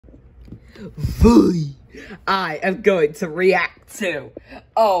I am going to reacts to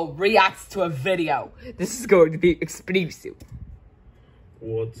a video. This is going to be exclusive.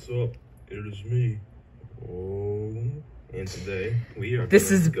 What's up? It is me. And today we are.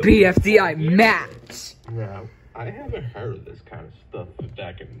 This is BFDI match. Now, I haven't heard of this kind of stuff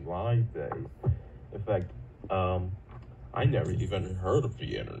back in my day. In fact, I never even heard of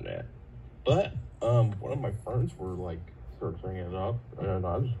the internet. But one of my friends were like searching it up, and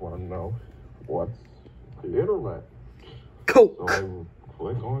I just want to know what's the internet. Cool. So I will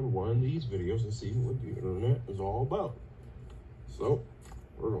click on one of these videos and see what the internet is all about. So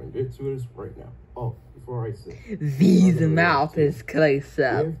we're going to get to this right now. Oh, before I say, the mouth is close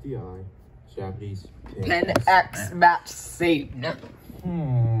up. BFDI Japanese Pen X match scene.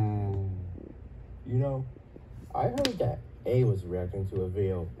 You know, I heard that A was reacting to a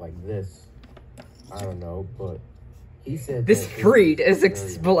video like this. I don't know, but he said this breed is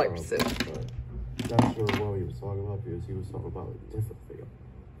explosive. Not sure what he was talking about because he was talking about a different video.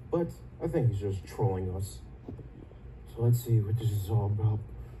 But I think he's just trolling us. So let's see what this is all about.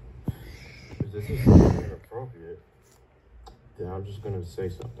 If this is something inappropriate, then I'm just gonna say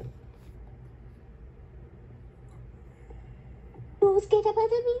something.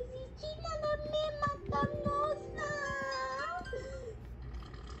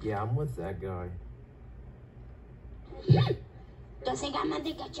 Yeah, I'm with that guy.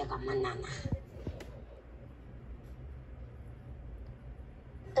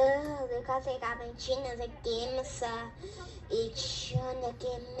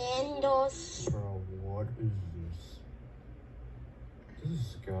 Bro, what is this? This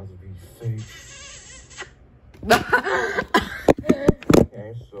has got to be fake.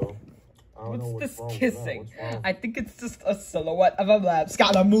 Okay, so I don't know what's what's this wrong kissing? with that. I think it's just a silhouette of a man.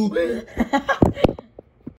 Scaramouche.